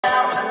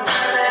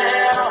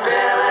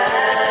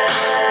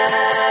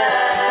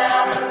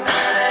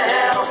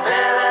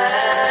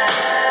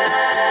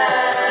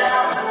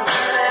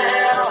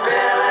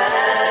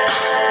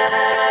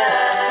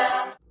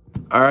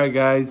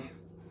guys,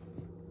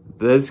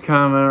 this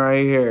comment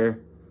right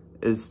here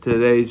is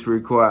today's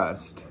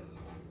request.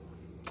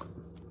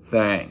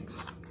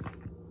 Thanks.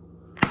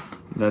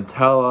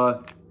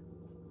 Nutella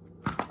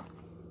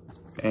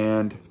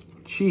and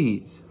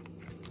cheese.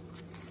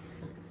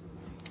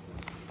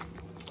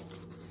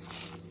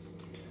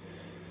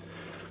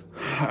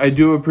 I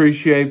do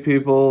appreciate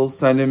people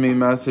sending me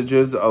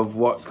messages of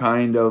what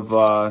kind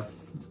of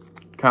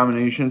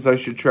combinations I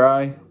should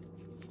try.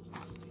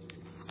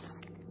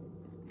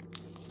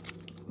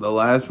 The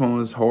last one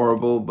was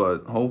horrible,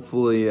 but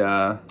hopefully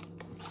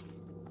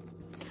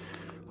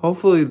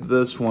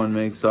this one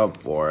makes up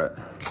for it.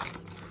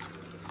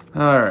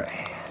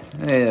 Alright,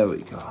 there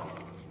we go.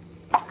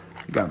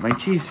 Got my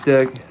cheese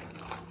stick.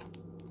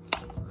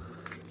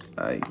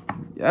 Ay.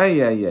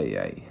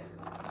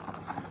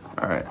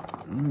 Alright,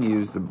 I'm gonna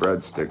use the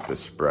breadstick to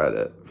spread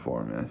it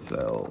for me,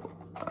 so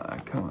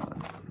come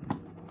on.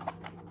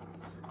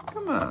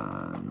 Come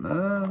on,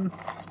 man.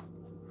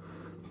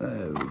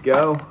 There we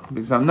go.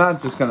 Because I'm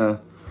not just gonna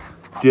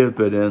dip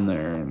it in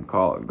there and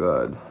call it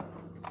good.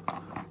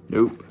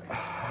 Nope.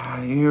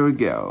 Here we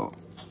go.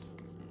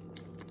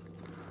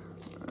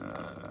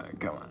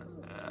 Come on.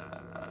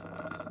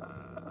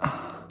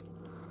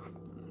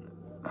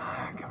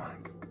 Come on.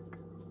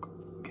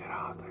 Get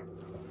out there.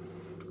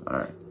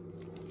 Alright.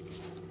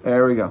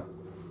 There we go.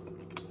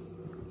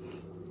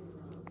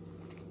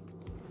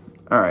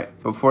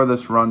 Alright, before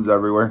this runs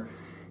everywhere,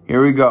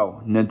 here we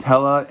go.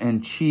 Nutella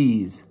and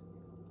cheese.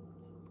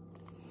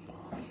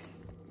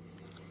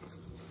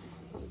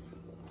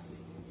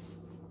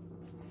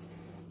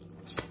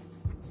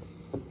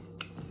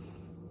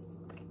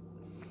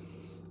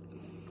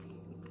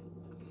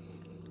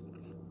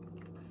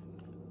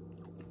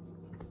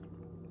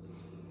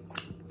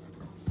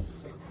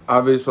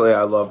 Obviously,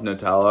 I love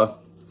Nutella.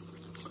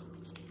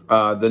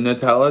 The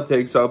Nutella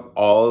takes up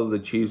all of the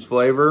cheese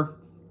flavor.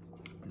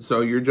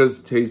 So you're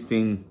just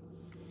tasting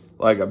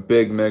like a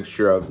big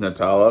mixture of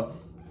Nutella.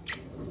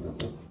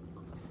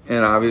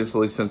 And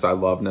obviously, since I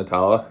love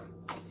Nutella,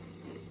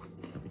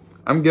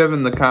 I'm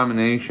giving the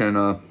combination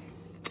a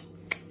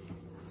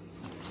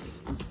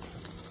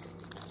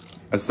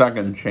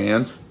second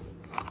chance.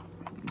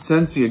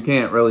 Since you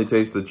can't really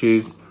taste the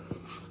cheese,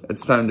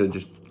 it's time to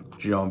just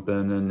jump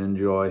in and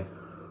enjoy.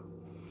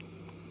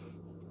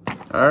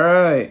 All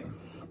right.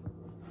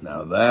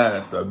 Now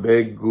that's a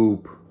big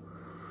goop.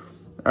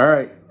 All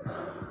right.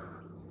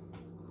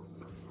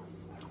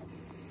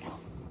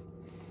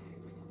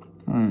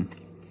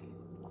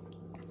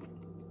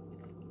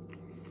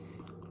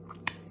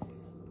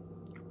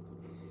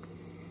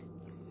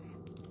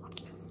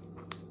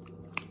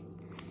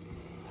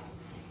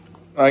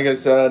 Like I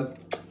said,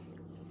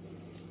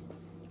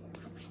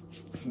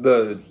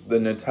 the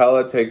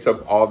Nutella takes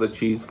up all the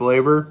cheese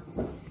flavor.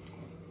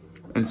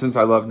 And since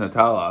I love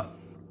Nutella,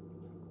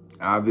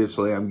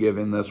 obviously I'm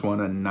giving this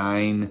one a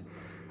 9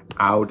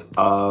 out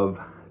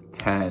of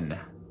 10.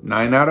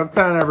 9 out of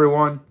 10,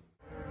 everyone.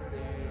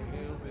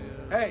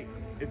 Hey,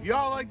 if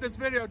y'all like this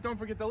video, don't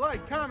forget to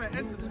like, comment,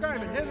 and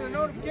subscribe, and hit the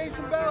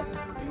notification bell if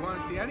you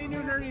want to see any new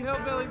Nerdy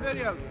Hillbilly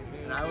videos.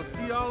 And I will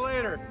see y'all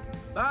later.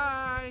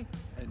 Bye!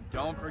 And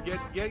don't forget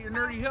to get your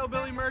Nerdy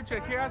Hillbilly merch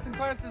at Chaos and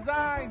Class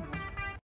Designs.